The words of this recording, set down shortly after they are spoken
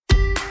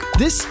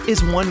This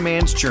is one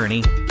man's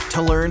journey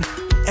to learn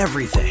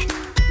everything,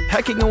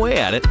 pecking away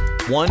at it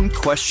one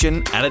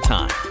question at a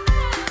time.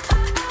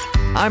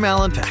 I'm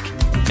Alan Peck,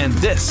 and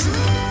this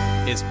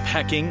is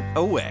Pecking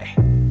Away.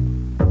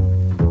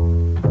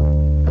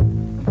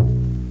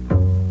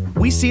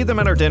 We see them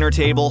at our dinner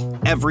table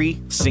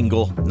every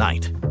single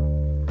night.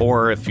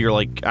 Or if you're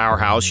like our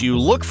house, you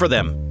look for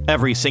them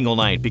every single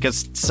night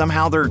because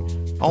somehow they're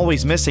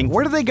always missing.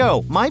 Where do they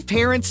go? My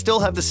parents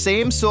still have the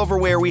same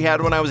silverware we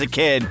had when I was a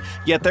kid,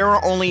 yet there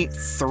are only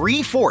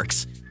 3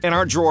 forks in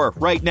our drawer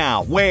right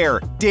now. Where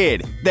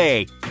did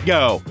they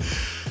go?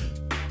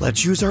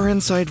 Let's use our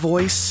inside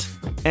voice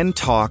and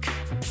talk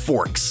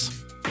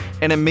forks.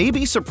 And it may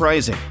be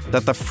surprising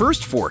that the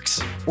first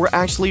forks were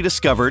actually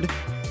discovered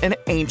in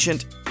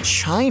ancient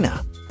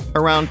China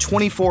around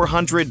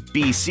 2400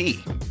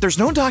 BC. There's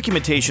no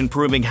documentation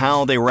proving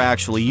how they were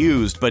actually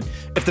used, but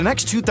if the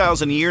next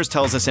 2,000 years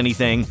tells us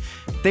anything,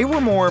 they were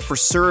more for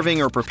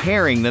serving or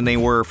preparing than they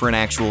were for an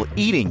actual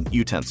eating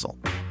utensil.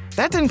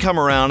 That didn't come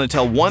around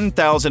until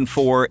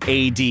 1004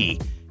 AD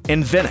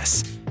in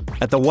Venice,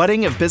 at the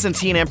wedding of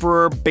Byzantine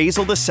Emperor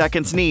Basil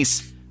II's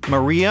niece,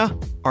 Maria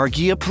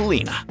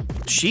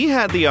Argiapolina. She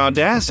had the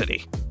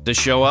audacity to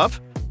show up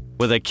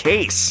with a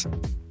case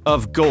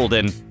of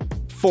golden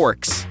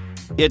forks.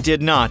 It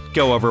did not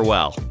go over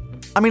well.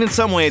 I mean, in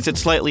some ways, it's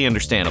slightly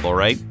understandable,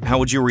 right? How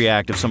would you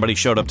react if somebody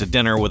showed up to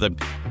dinner with a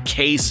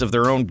case of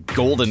their own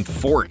golden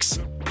forks?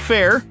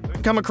 Fair.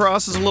 Come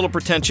across as a little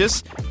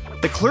pretentious.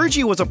 The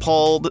clergy was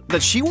appalled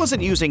that she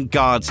wasn't using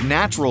God's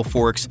natural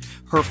forks,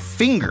 her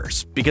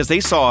fingers, because they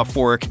saw a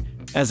fork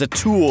as a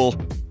tool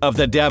of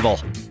the devil.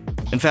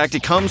 In fact,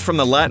 it comes from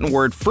the Latin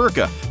word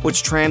furca,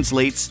 which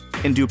translates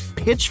into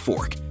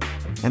pitchfork.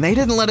 And they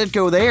didn't let it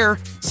go there.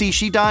 See,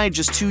 she died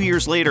just 2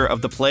 years later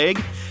of the plague,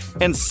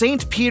 and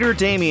St. Peter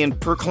Damian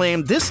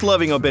proclaimed this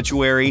loving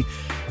obituary: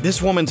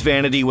 "This woman's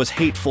vanity was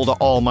hateful to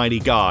Almighty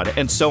God,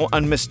 and so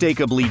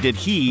unmistakably did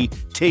he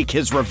take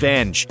his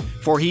revenge.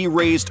 For he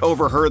raised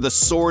over her the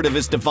sword of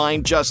his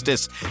divine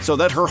justice, so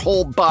that her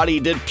whole body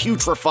did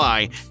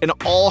putrefy, and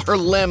all her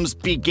limbs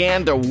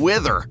began to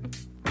wither."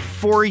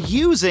 For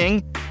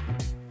using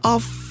a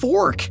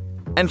fork.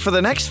 And for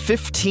the next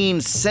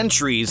 15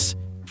 centuries,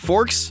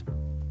 forks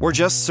were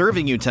just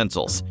serving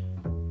utensils,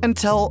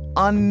 until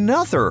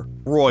another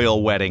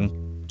royal wedding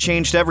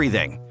changed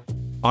everything.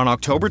 On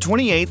October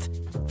 28th,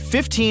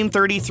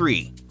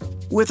 1533,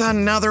 with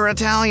another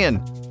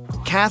Italian,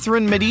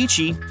 Catherine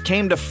Medici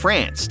came to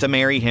France to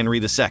marry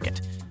Henry II,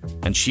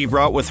 and she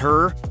brought with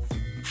her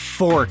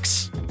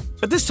forks.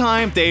 But this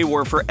time, they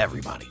were for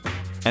everybody,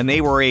 and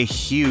they were a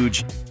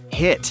huge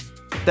hit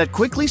that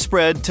quickly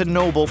spread to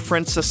noble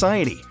French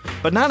society.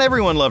 But not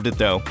everyone loved it,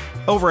 though.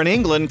 Over in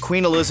England,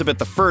 Queen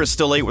Elizabeth I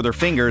still ate with her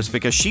fingers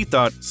because she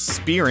thought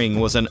spearing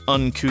was an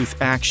uncouth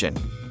action.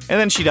 And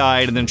then she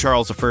died, and then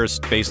Charles I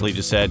basically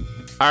just said,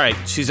 "All right,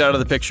 she's out of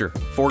the picture.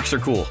 Forks are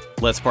cool.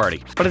 Let's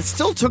party." But it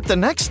still took the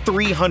next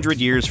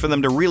 300 years for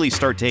them to really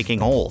start taking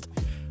hold.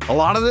 A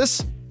lot of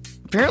this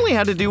apparently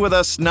had to do with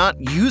us not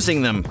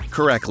using them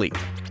correctly.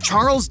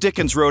 Charles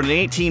Dickens wrote in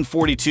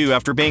 1842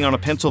 after being on a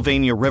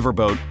Pennsylvania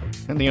riverboat,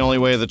 in the only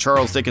way that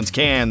Charles Dickens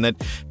can, that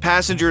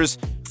passengers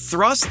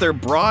thrust their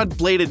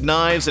broad-bladed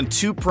knives and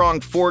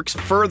 2-pronged forks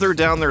further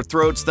down their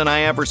throats than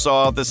I ever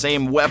saw the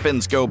same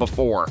weapons go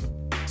before.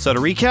 So to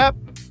recap,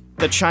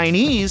 the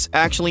Chinese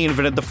actually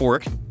invented the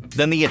fork,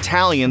 then the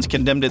Italians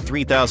condemned it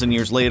 3,000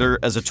 years later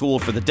as a tool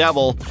for the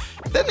devil,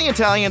 then the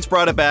Italians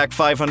brought it back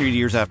 500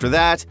 years after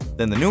that,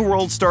 then the New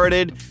World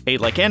started, ate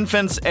like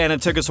infants, and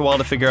it took us a while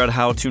to figure out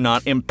how to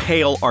not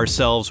impale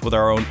ourselves with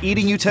our own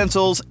eating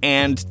utensils,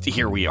 and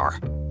here we are.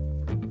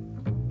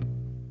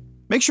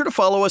 Make sure to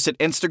follow us at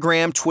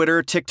Instagram,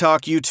 Twitter,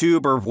 TikTok,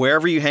 YouTube, or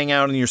wherever you hang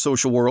out in your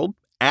social world,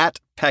 at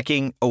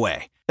Pecking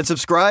Away. And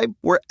subscribe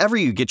wherever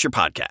you get your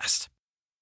podcast.